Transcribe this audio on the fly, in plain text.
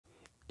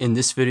In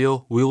this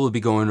video, we will be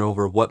going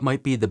over what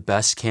might be the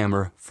best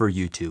camera for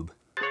YouTube.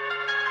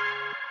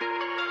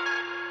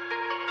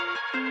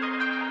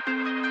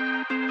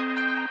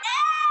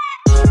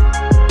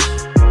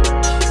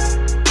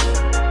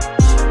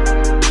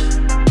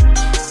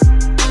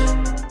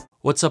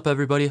 What's up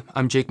everybody,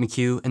 I'm Jake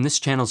McHugh, and this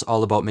channel is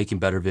all about making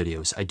better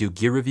videos. I do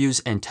gear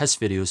reviews and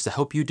test videos to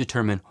help you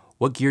determine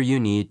what gear you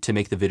need to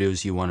make the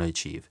videos you want to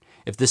achieve.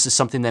 If this is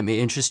something that may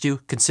interest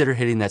you, consider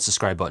hitting that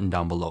subscribe button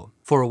down below.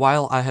 For a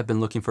while, I have been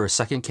looking for a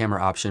second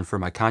camera option for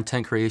my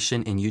content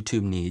creation and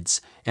YouTube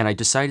needs, and I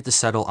decided to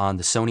settle on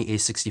the Sony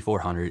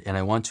a6400, and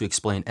I want to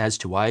explain as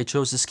to why I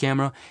chose this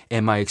camera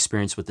and my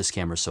experience with this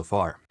camera so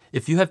far.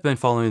 If you have been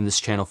following this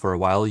channel for a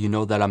while, you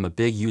know that I'm a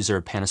big user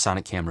of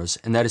Panasonic cameras,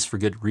 and that is for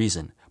good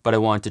reason, but I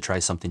wanted to try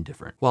something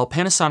different. While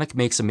Panasonic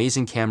makes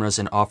amazing cameras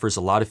and offers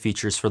a lot of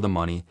features for the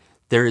money,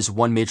 there is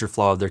one major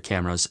flaw of their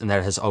cameras, and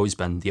that has always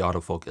been the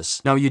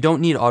autofocus. Now, you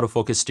don't need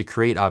autofocus to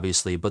create,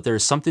 obviously, but there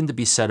is something to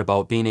be said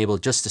about being able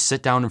just to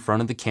sit down in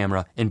front of the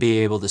camera and be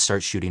able to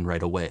start shooting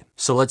right away.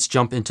 So let's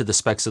jump into the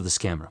specs of this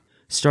camera.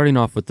 Starting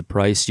off with the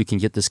price, you can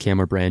get this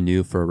camera brand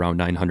new for around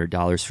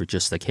 $900 for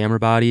just the camera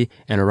body,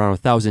 and around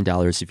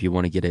 $1,000 if you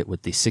want to get it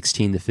with the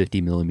 16 to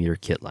 50mm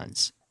kit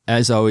lens.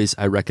 As always,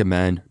 I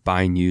recommend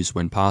buying used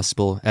when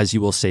possible, as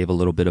you will save a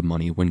little bit of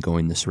money when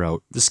going this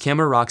route. This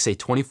camera rocks a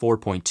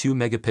 24.2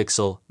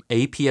 megapixel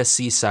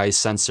APS-C size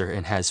sensor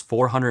and has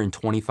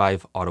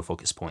 425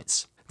 autofocus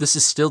points. This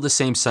is still the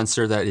same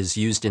sensor that is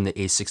used in the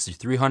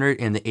a6300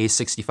 and the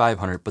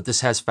a6500, but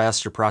this has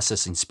faster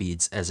processing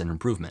speeds as an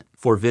improvement.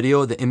 For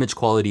video, the image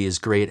quality is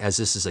great, as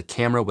this is a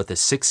camera with a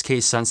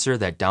 6K sensor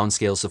that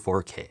downscales to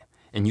 4K.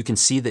 And you can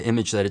see the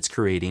image that it's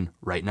creating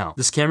right now.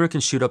 This camera can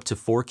shoot up to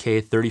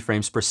 4K 30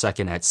 frames per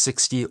second at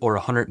 60 or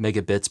 100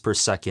 megabits per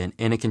second,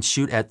 and it can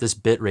shoot at this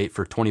bit rate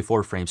for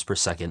 24 frames per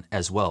second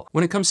as well.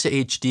 When it comes to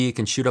HD, it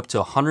can shoot up to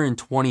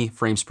 120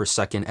 frames per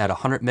second at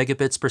 100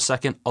 megabits per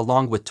second,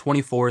 along with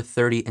 24,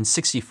 30, and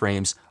 60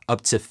 frames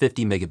up to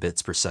 50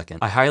 megabits per second.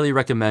 I highly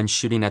recommend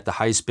shooting at the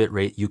highest bit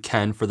rate you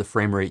can for the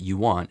frame rate you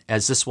want,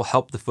 as this will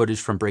help the footage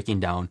from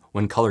breaking down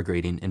when color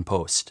grading in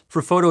post.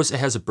 For photos, it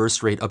has a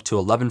burst rate up to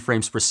 11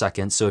 frames per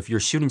second, so if you're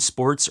shooting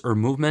sports or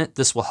movement,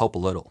 this will help a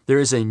little. There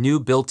is a new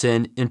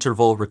built-in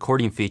interval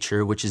recording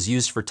feature which is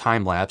used for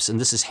time-lapse, and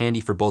this is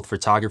handy for both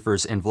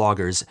photographers and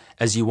vloggers,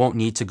 as you won't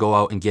need to go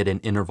out and get an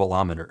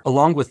intervalometer.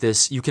 Along with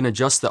this, you can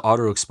adjust the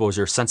auto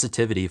exposure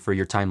sensitivity for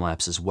your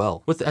time-lapse as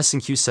well. With the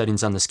S&Q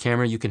settings on this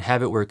camera, you can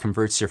have it where it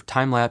converts your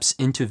time-lapse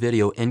into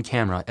video in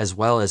camera, as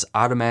well as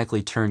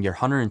automatically turn your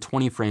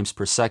 120 frames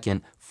per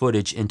second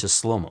footage into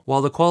slow-mo.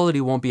 While the quality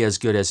won't be as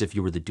good as if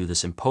you were to do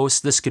this in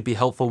post, this could be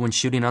helpful when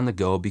shooting on the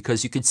go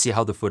because you could see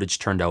how the footage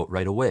turned out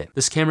right away.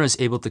 This camera is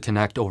able to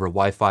connect over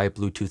Wi-Fi,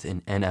 Bluetooth,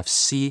 and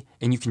NFC,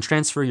 and you can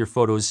transfer your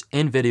photos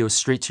and videos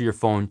straight to your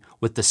phone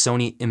with the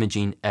Sony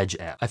Imaging Edge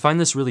app. I find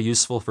this really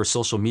useful for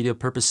social media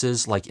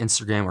purposes like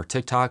Instagram or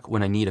TikTok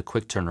when I need a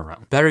quick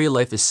turnaround. Battery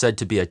life is said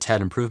to be a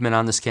tad improvement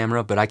on this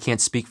camera, but I can't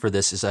speak for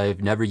this as I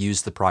have never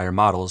used the prior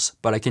models,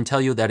 but I can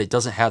tell you that it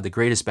doesn't have the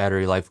greatest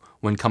battery life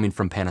when coming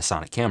from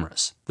Panasonic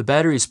cameras. The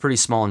battery is pretty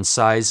small in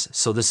size,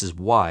 so this is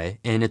why,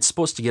 and it's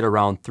supposed to get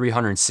around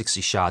 360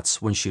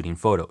 shots when shooting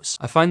photos.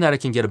 I find that I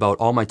can get about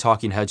all my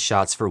talking head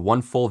shots for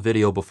one full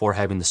video before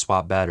having to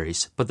swap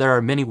batteries, but there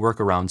are many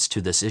workarounds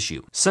to this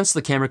issue. Since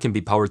the camera can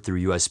be powered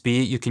through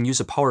USB, you can use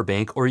a power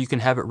bank, or you can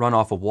have it run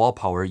off of wall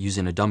power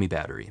using a dummy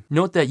battery.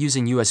 Note that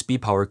using USB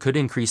power could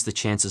increase the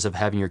chances of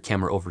having your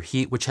camera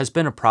overheat, which has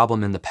been a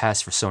problem in the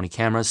past for Sony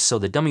cameras, so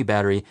the dummy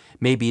battery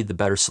may be the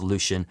better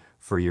solution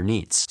for your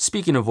needs.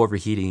 Speaking of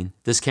overheating,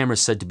 this camera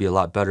is said to be a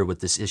lot better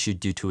with this issue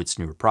due to its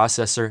newer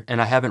processor,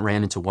 and I haven't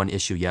ran into one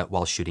issue yet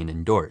while shooting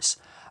indoors.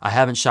 I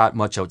haven't shot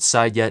much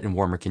outside yet in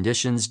warmer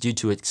conditions due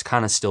to it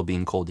kind of still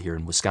being cold here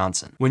in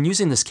Wisconsin. When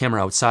using this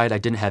camera outside, I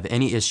didn't have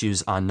any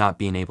issues on not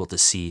being able to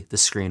see the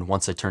screen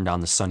once I turned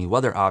on the sunny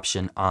weather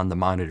option on the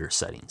monitor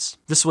settings.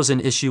 This was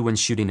an issue when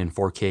shooting in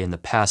 4K in the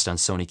past on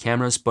Sony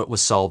cameras, but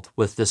was solved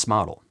with this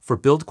model. For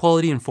build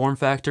quality and form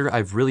factor,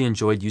 I've really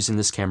enjoyed using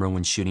this camera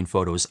when shooting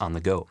photos on the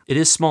go. It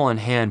is small in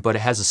hand, but it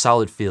has a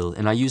solid feel,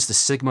 and I use the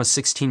Sigma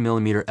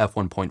 16mm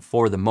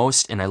f1.4 the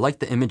most, and I like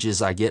the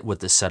images I get with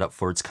this setup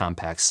for its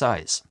compact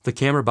size. The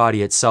camera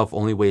body itself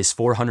only weighs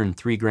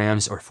 403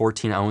 grams or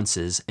 14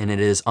 ounces, and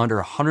it is under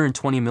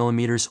 120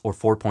 millimeters or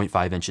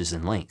 4.5 inches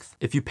in length.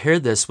 If you pair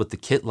this with the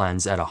kit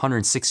lens at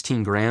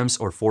 116 grams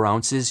or 4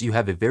 ounces, you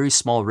have a very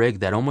small rig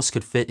that almost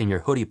could fit in your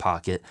hoodie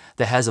pocket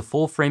that has a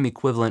full frame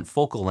equivalent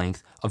focal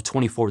length of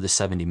 24 to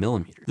 70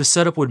 millimeters. This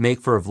setup would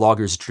make for a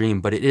vlogger's dream,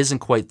 but it isn't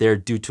quite there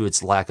due to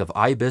its lack of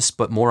IBIS,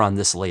 but more on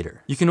this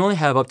later. You can only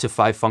have up to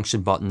 5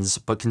 function buttons,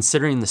 but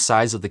considering the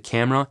size of the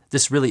camera,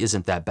 this really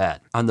isn't that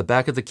bad. On the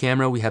back of the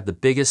camera, we have the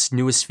biggest,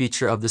 newest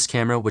feature of this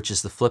camera, which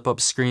is the flip-up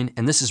screen,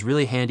 and this is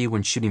really handy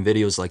when shooting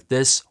videos like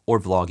this or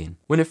vlogging.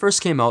 When it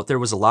first came out, there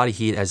was a lot of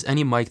heat, as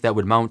any mic that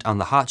would mount on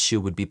the hot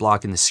shoe would be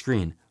blocking the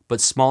screen. but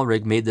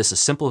Smallrig made this a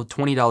simple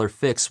 $20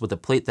 fix with a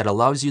plate that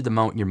allows you to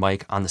mount your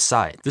mic on the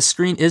side. This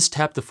screen is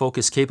tap to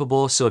focus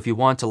capable, so if you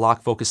want to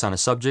lock focus on a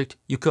subject,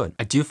 you could.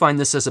 I do find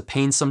this as a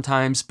pain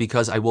sometimes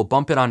because I will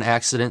bump it on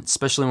accident,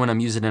 especially when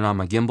I'm using it on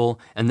my gimbal,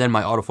 and then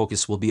my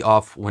autofocus will be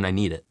off when I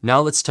need it.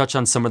 Now let's touch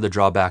on some of the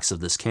drawbacks of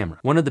this camera.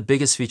 One of the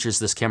biggest features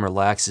this camera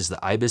lacks is the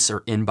IBIS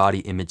or in-body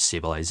image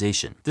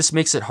stabilization. This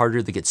makes it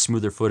harder to get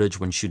smoother footage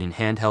when shooting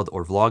handheld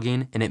or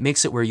vlogging, and it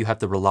makes it where you have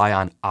to rely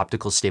on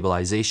optical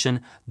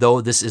stabilization,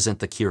 though this isn't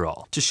the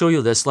cure-all. To show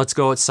you this, let's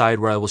go outside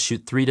where I will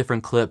shoot 3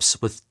 different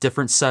clips with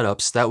different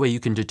setups. That way you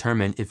can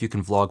determine if you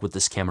can vlog with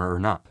this camera or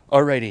not.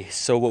 Alrighty,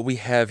 so what we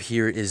have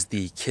here is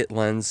the kit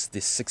lens,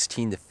 the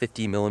 16 to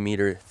 50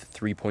 millimeter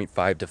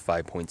 3.5 to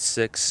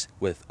 5.6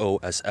 with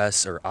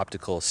OSS or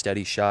optical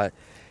steady shot.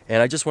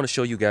 And I just want to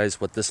show you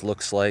guys what this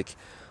looks like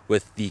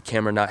with the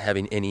camera not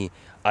having any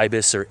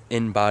IBIS or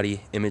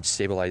in-body image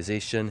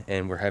stabilization,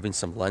 and we're having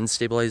some lens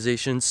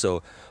stabilization.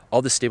 So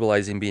all the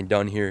stabilizing being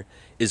done here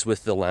is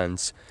with the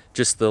lens,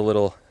 just the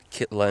little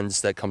kit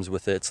lens that comes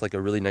with it. It's like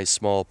a really nice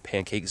small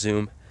pancake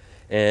zoom,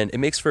 and it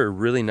makes for a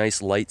really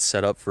nice light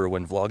setup for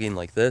when vlogging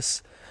like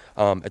this.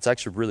 It's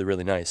actually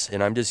really nice,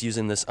 and I'm just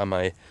using this on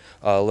my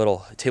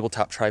little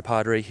tabletop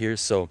tripod right here.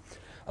 So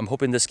I'm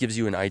hoping this gives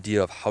you an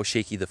idea of how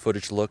shaky the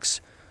footage looks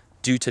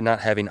due to not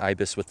having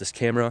IBIS with this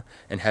camera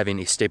and having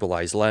a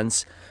stabilized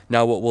lens.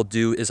 Now what we'll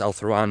do is I'll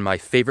throw on my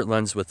favorite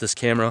lens with this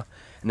camera,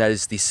 and that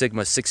is the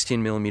Sigma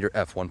 16mm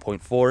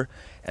f1.4,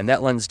 and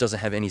that lens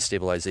doesn't have any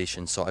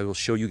stabilization, so I will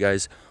show you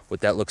guys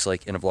what that looks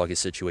like in a vlogging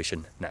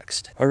situation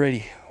next.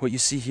 Alrighty, what you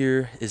see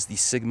here is the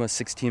Sigma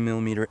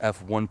 16mm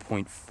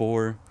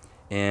f1.4,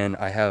 and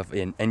I have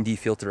an ND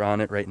filter on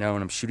it right now,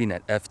 and I'm shooting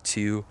at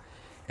f2,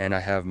 and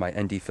I have my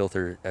ND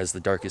filter as the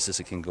darkest as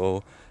it can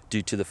go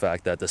due to the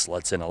fact that this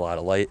lets in a lot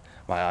of light.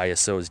 My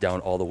ISO is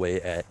down all the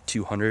way at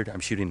 200. I'm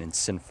shooting in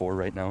Cin 4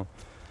 right now.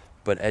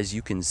 But as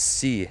you can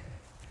see,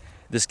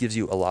 this gives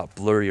you a lot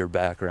blurrier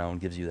background,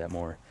 gives you that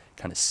more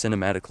kind of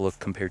cinematic look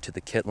compared to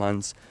the kit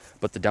lens.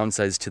 But the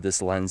downsides to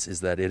this lens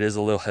is that it is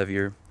a little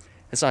heavier.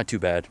 It's not too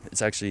bad.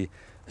 It's actually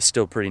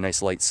still pretty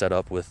nice light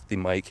setup with the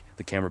mic,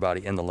 the camera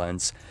body, and the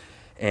lens.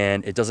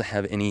 And it doesn't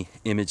have any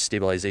image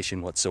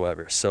stabilization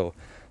whatsoever. So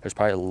there's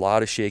probably a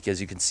lot of shake,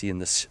 as you can see in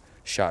this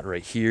shot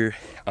right here.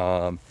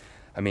 I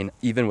mean,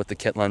 even with the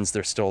kit lens,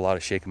 there's still a lot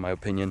of shake in my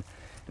opinion,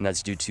 and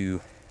that's due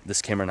to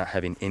this camera not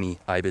having any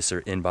IBIS or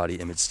in-body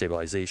image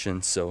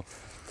stabilization. So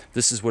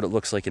this is what it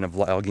looks like in a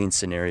vlogging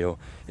scenario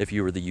if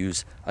you were to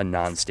use a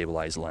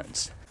non-stabilized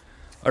lens.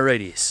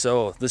 Alrighty,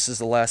 so this is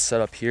the last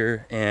setup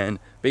here, and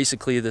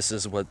basically this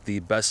is what the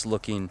best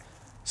looking,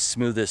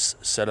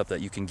 smoothest setup that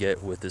you can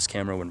get with this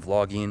camera when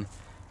vlogging,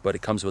 but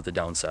it comes with the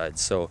downside.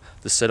 So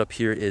the setup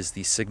here is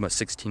the Sigma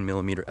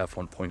 16mm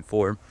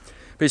f1.4,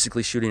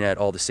 basically shooting at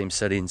all the same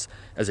settings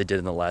as I did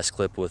in the last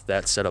clip with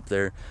that setup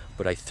there,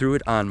 but I threw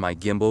it on my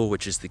gimbal,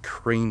 which is the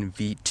Crane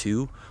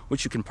V2,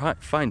 which you can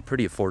find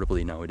pretty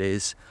affordably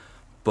nowadays.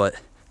 But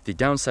the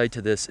downside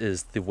to this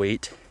is the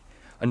weight,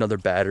 another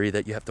battery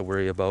that you have to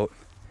worry about,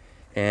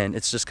 and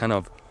it's just kind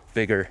of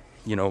bigger.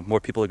 You know, more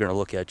people are going to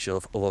look at you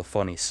a little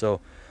funny. So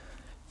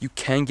you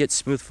can get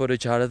smooth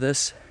footage out of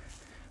this,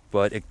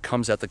 but it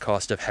comes at the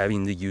cost of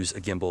having to use a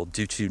gimbal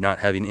due to not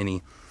having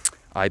any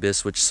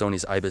IBIS, which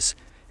Sony's IBIS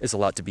is a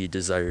lot to be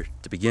desired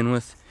to begin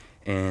with,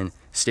 and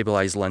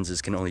stabilized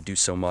lenses can only do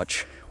so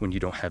much when you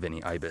don't have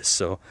any IBIS.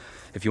 So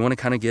if you want to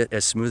kind of get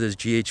as smooth as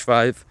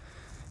GH5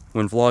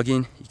 when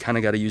vlogging, you kind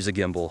of got to use a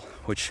gimbal,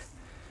 which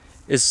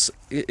is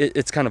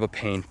it's kind of a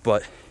pain,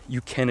 but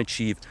you can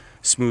achieve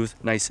smooth,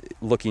 nice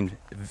looking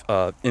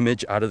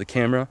image out of the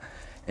camera.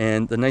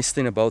 And the nice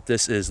thing about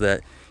this is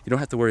that you don't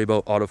have to worry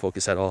about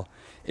autofocus at all.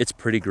 It's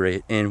pretty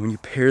great, and when you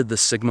pair the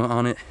Sigma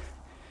on it,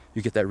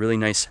 you get that really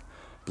nice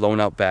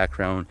blown out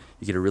background.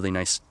 You get a really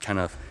nice kind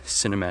of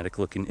cinematic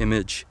looking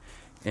image,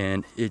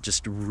 and it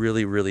just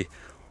really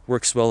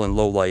works well in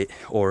low light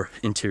or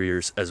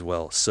interiors as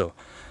well. So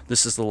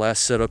this is the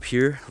last setup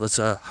here. Let's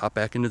hop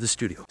back into the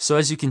studio. So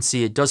as you can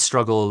see, it does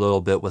struggle a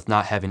little bit with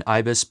not having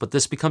IBIS, but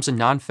this becomes a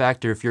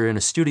non-factor if you're in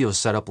a studio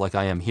setup like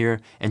I am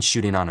here and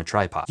shooting on a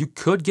tripod. You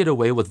could get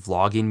away with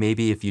vlogging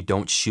maybe if you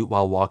don't shoot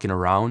while walking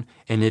around,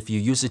 and if you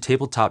use a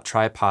tabletop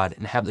tripod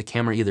and have the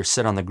camera either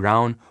sit on the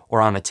ground or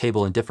on a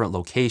table in different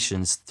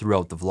locations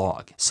throughout the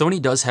vlog.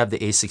 Sony does have the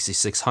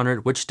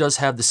a6400, which does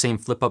have the same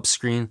flip-up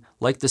screen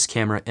like this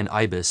camera and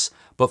IBIS,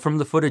 but from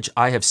the footage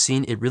I have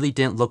seen, it really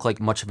didn't look like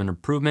much of an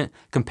improvement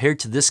compared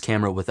to this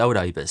camera without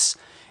IBIS.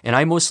 And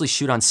I mostly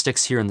shoot on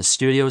sticks here in the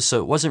studio, so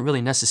it wasn't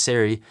really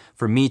necessary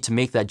for me to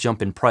make that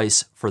jump in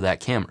price for that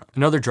camera.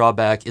 Another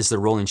drawback is the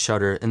rolling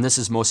shutter, and this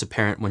is most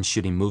apparent when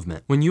shooting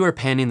movement. When you are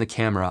panning the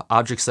camera,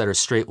 objects that are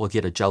straight will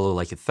get a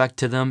jello-like effect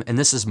to them, and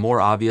this is more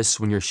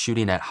obvious when you're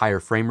shooting at higher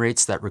frame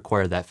rates that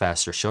require that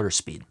faster shutter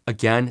speed.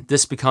 Again,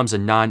 this becomes a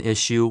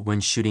non-issue when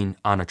shooting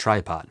on a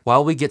tripod.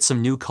 While we get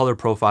some new color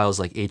profiles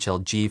like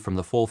HLG from the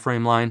the full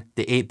frame line,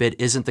 the 8-bit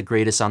isn't the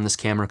greatest on this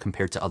camera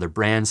compared to other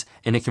brands,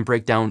 and it can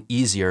break down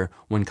easier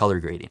when color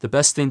grading. The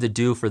best thing to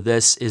do for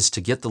this is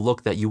to get the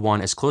look that you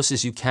want as close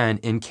as you can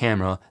in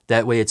camera,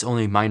 that way it's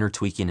only minor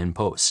tweaking in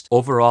post.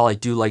 Overall, I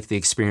do like the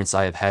experience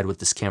I have had with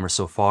this camera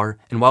so far,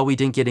 and while we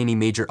didn't get any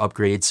major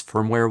upgrades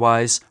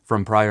firmware-wise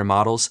from prior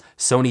models,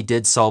 Sony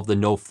did solve the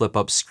no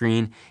flip-up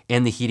screen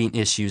and the heating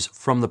issues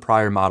from the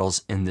prior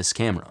models in this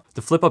camera.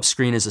 The flip-up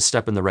screen is a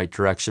step in the right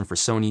direction for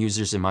Sony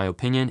users in my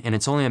opinion, and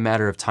it's only a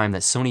matter of time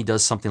that Sony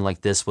does something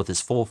like this with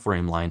its full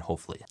frame line,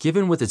 hopefully.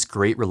 Given with its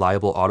great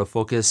reliable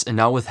autofocus, and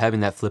now with having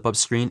that flip-up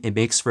screen, it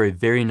makes for a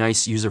very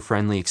nice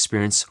user-friendly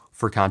experience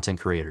for content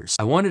creators.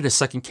 I wanted a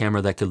second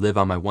camera that could live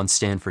on my one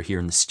stand for here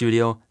in the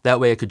studio. That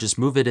way I could just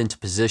move it into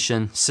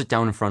position, sit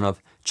down in front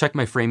of, check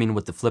my framing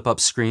with the flip up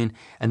screen,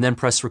 and then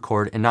press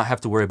record and not have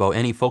to worry about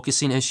any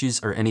focusing issues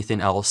or anything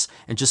else,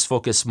 and just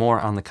focus more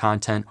on the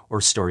content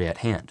or story at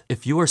hand.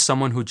 If you are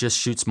someone who just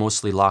shoots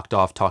mostly locked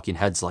off talking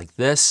heads like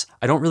this,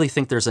 I don't really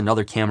think there's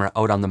another camera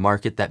out on the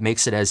market that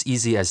makes it as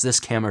easy as this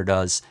camera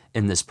does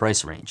in this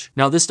price range.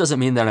 Now this doesn't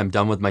mean that I'm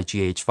done with my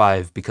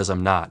GH5, because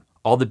I'm not.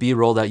 All the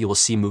B-roll that you will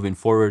see moving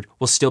forward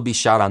will still be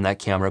shot on that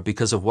camera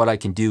because of what I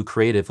can do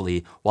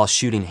creatively while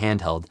shooting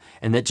handheld,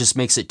 and that just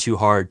makes it too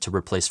hard to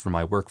replace for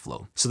my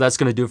workflow. So that's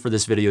going to do it for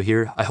this video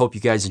here. I hope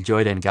you guys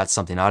enjoyed it and got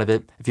something out of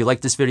it. If you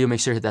like this video,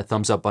 make sure to hit that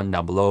thumbs up button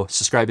down below,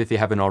 subscribe if you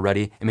haven't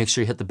already, and make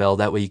sure you hit the bell,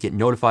 that way you get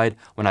notified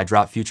when I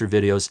drop future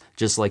videos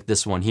just like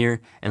this one here.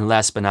 And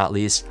last but not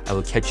least, I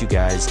will catch you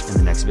guys in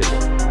the next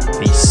video.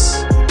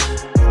 Peace.